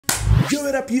Yo,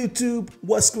 what up YouTube?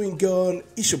 What's going on?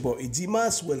 It's your boy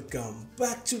EddyMas. Welcome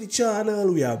back to the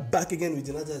channel. We are back again with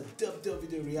another dope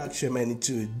video reaction, man. In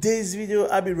today's video,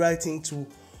 I'll be reacting to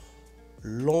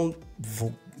ŁATWOGANG.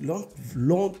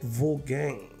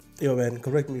 Yo, man,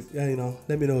 correct me. Yeah, you know,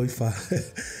 let me know if I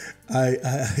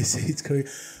say it correct.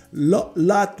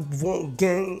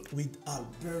 ŁATWOGANG with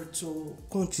Alberto.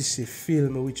 Kończy się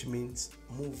film, which means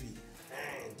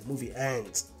movie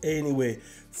ends. Anyway,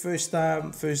 first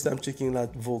time checking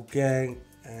ŁATWOGANG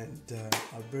and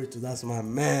Alberto, that's my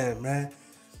man.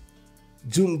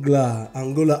 Jungla,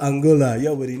 Angola, you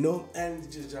already know.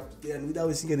 And just dropped it. And without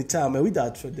wasting any time, man,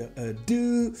 without further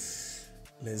ado,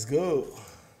 let's go.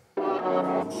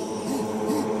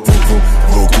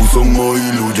 Wokół są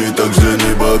moi ludzie, także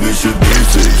nie bawię się w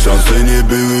blicy. Szanse nie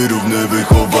były równe,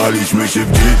 wychowaliśmy się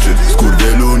w dziczy.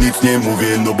 Skurwielu nic nie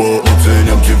mówię, no bo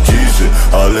oceniam cię w ciszy.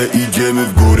 Ale idziemy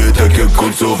w górę, tak jak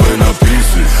końcowe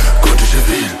napisy. Kończy się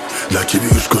film, dla ciebie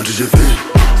już kończy się film.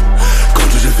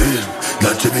 Kończy się film,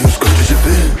 dla ciebie już kończy się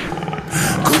film.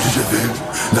 Kończy się film,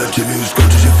 dla ciebie już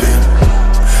kończy się film.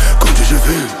 Kończy się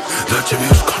film, dla ciebie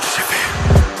już kończy się film.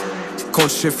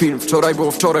 Kończy się film, wczoraj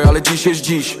było wczoraj, ale dziś jest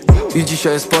dziś. I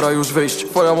dzisiaj jest pora już wyjść.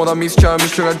 Twoja moda mi chciała mi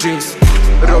ściągać jeans.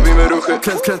 Robimy ruchy,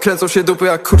 kręcą się dupy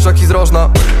jak kurczaki z rożna.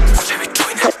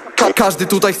 Każdy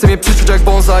tutaj chce mnie przyczuć jak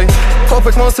bonsai.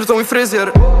 Chłopek monster to mój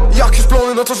fryzjer. Jak już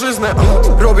plony na czarzyznę.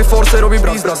 Robię force, robię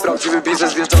biznes. Prawdziwy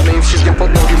biznes, wjeżdżamy im wciskiem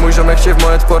pod nogi. Mój ziomek się w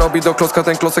moment porobi. Do klocka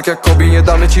ten klocek jak Kobi. Nie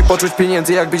damy ci poczuć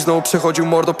pieniędzy, jakbyś znowu przechodził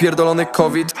mordo pierdolony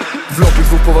COVID. W lobby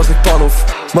dwóch poważnych panów.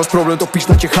 Masz problem, to pisz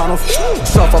na Ciechanów.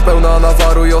 Szafa pełna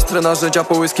nawaru i ostre narzędzia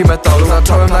po whisky metalu.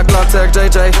 Zacząłem na klatce jak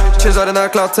JJ, ciężary na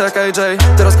klatce jak AJ.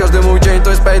 Teraz każdy mój dzień to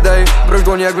jest payday. Broń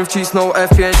dłonie jakbym wcisnął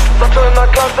F5. Zacząłem na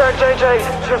klatce jak JJ,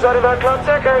 ciężary na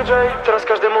klatce jak AJ. Teraz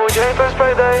każdy mój dzień to jest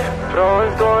payday.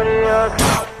 Broń dłonie jak...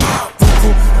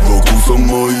 Wokół są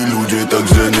moi ludzie,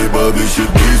 także nie bawię się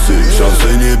w blisy.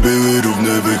 Szanse nie były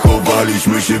równe,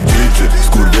 wychowaliśmy się w dziczy.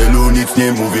 Skurwielu nic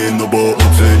nie mówię, no bo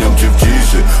oceniam cię w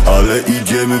ciszy. Ale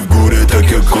idziemy w górę,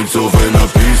 tak jak końcowe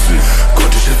napisy.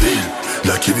 Kończy się film,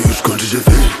 dla ciebie już kończy się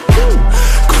film.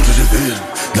 Kończy się film,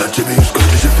 dla ciebie już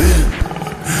kończy się film.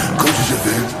 Kończy się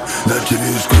film, dla ciebie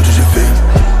już kończy się film.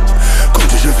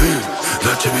 Kończy się film,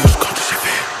 dla ciebie już kończy się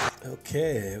film.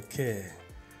 Okay.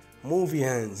 Movie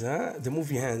ends, huh? The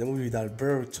movie with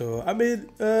Alberto. I mean,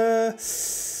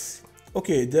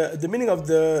 okay, the meaning of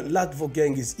the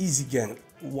ŁATWOGANG is easy gang.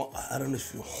 I don't know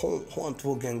if you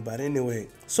ŁATWOGANG, but anyway.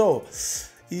 So,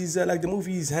 it's like the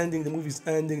movie is ending,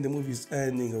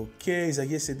 okay? It's like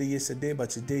yesterday, but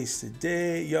today is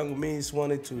today. Young Miss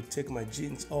wanted to take my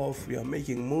jeans off. We are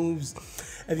making moves.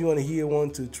 Everyone here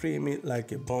want to treat me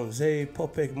like a bonsai.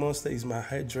 Popek Monster is my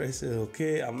hairdresser,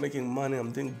 okay? I'm making money,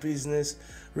 I'm doing business,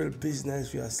 real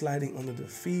business. We are sliding under the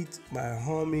feet. My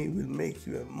homie will make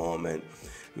you a moment.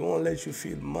 We won't let you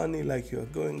feel money like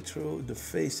you're going through the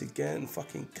face again,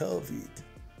 fucking COVID.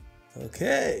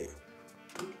 Okay.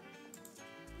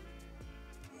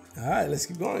 Alright, let's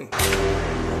keep going.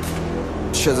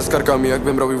 Siedzę z karkami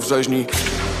jakbym robił w rzeźni.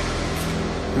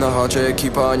 Na chacie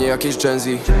ekipa, a nie jakieś Gen Z.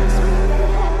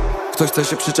 Ktoś chce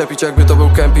się przyczepić jakby to był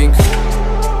kemping.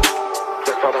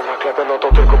 Jak padam na klepę, no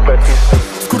to tylko petki.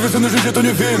 Skurwysyny życie to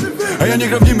nie film, a ja nie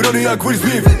gram w nim roli jak Will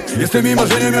Smith. Jestem jej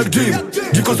marzeniem jak Jim.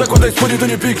 Dziko zakładaj spodnie, to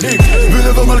nie piknik.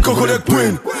 Wylewam alkohol jak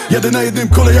płyn. Jadę na jednym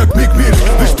kole jak Mick Mir.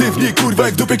 Wysztywni kurwa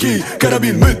jak dupie kij.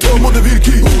 Karabin, my to młode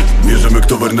wilki. Bierzemy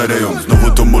towar na rejon.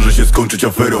 Znowu to może się skończyć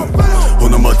aferą.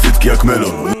 Ona ma cycki jak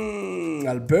melon.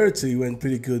 Alberto, he went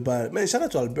pretty good, but man, shout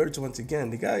out to Alberto once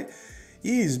again. The guy,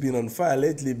 he's been on fire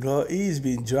lately, bro. He's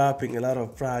been dropping a lot of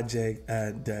projects,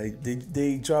 and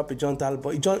they dropped a joint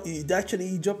album. He dropped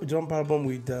a joint album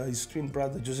with his twin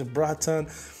brother Joseph Bratton,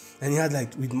 and he had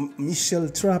like with Michelle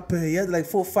Trapper. He had like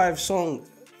 4 or 5 songs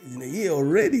in a year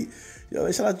already.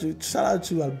 Yo, shout out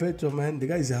to Alberto, man. The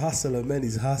guy is a hustler, man.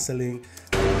 He's hustling.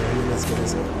 Let's go.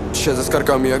 Siedzę z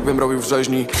karkami jakbym robił w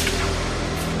rzeźni.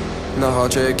 Na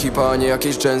chacie ekipa, a nie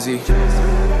jakieś Gen Z.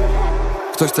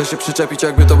 Ktoś chce się przyczepić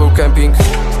jakby to był kemping.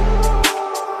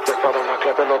 Jak padam na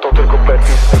klepę, no to tylko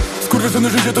petki. Skurwysyny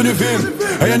życie to nie film,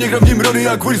 a ja nie gram w nim roli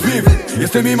jak Will Smith.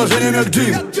 Jestem jej marzeniem jak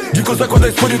Jim. Dziko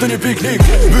zakładaj spodnie, to nie piknik.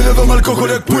 Wylewam alkohol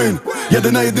jak płyn.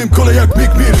 Jadę na jednym kole jak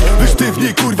Mick Mir.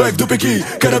 Wysztywni kurwa jak dupie kij.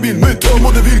 Karabin, my to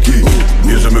młode wilki.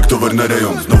 Bierzemy towar na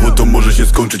rejon. Znowu to może się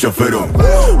skończyć aferą.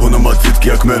 Ona ma cycki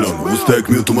jak melon. Usta jak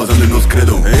miód, umazany nos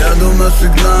kredą. Jadą na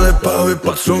sygnale, pały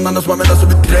patrzą na nas, mamy na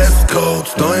sobie dress code.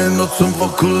 Stoję nocą w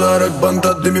okularach,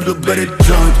 banda dymie blueberry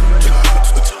joint.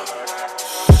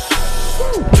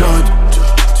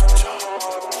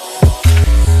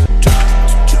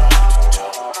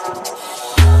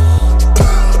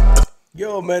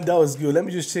 Yo, man, that was good. Let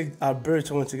me just check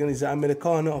Alberto once again. He said, I'm in the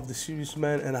corner of the serious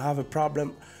man and I have a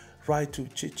problem. Right to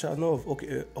chicha. No,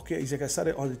 okay. He's like, I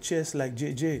started on the chest like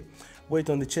JJ.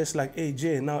 Wait on the chest like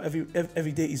AJ. Now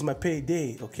every day is my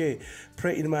payday. Okay.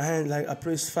 Pray in my hand like I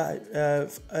press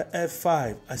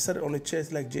F5. I started on the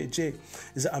chest like JJ.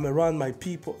 Is that I'm around my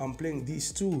people. I'm playing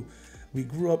these two. We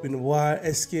grew up in the wire,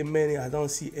 SK Many. I don't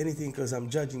see anything because I'm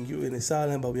judging you in the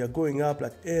silent, but we are going up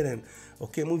like Aaron.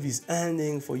 Okay, movie's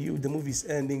ending for you. The movie's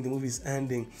ending. The movie's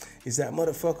ending. Is that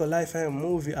motherfucker lifetime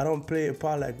movie? I don't play a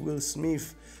part like Will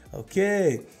Smith.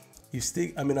 Okay. You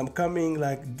stick, I mean, I'm coming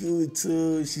like good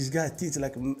too. She's got teeth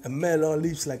like a melon,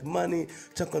 lips like money,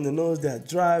 chuck on the nose, they're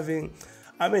driving.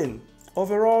 I mean,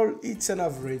 overall, it's an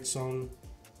average song.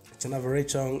 It's an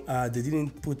average song. They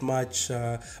didn't put much,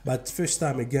 but first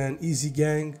time again, Easy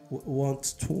Gang,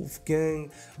 Want 12 Gang,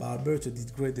 but Alberto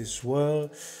did great as well.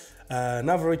 An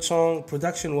average song,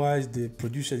 production-wise, the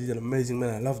producer did an amazing,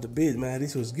 man. I love the beat, man.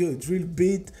 This was good, real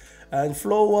beat. And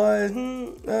flow-wise,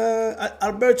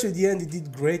 Alberto at the end, he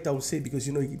did great, I would say, because,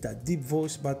 you know, he did that deep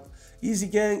voice. But Easy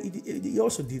Gang, he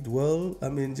also did well. I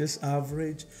mean, just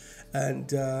average.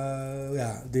 And,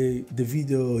 yeah, the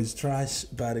video is trash.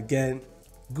 But, again,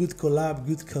 good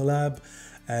collab.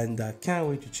 And I can't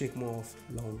wait to check more of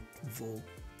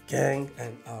ŁATWOGANG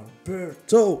and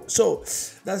Alberto. So,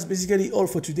 that's basically all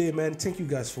for today, man. Thank you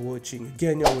guys for watching.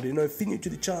 Again, you already know, if you're new to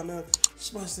the channel,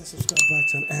 smash that subscribe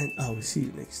button and I will see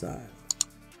you next time.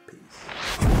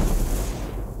 Peace.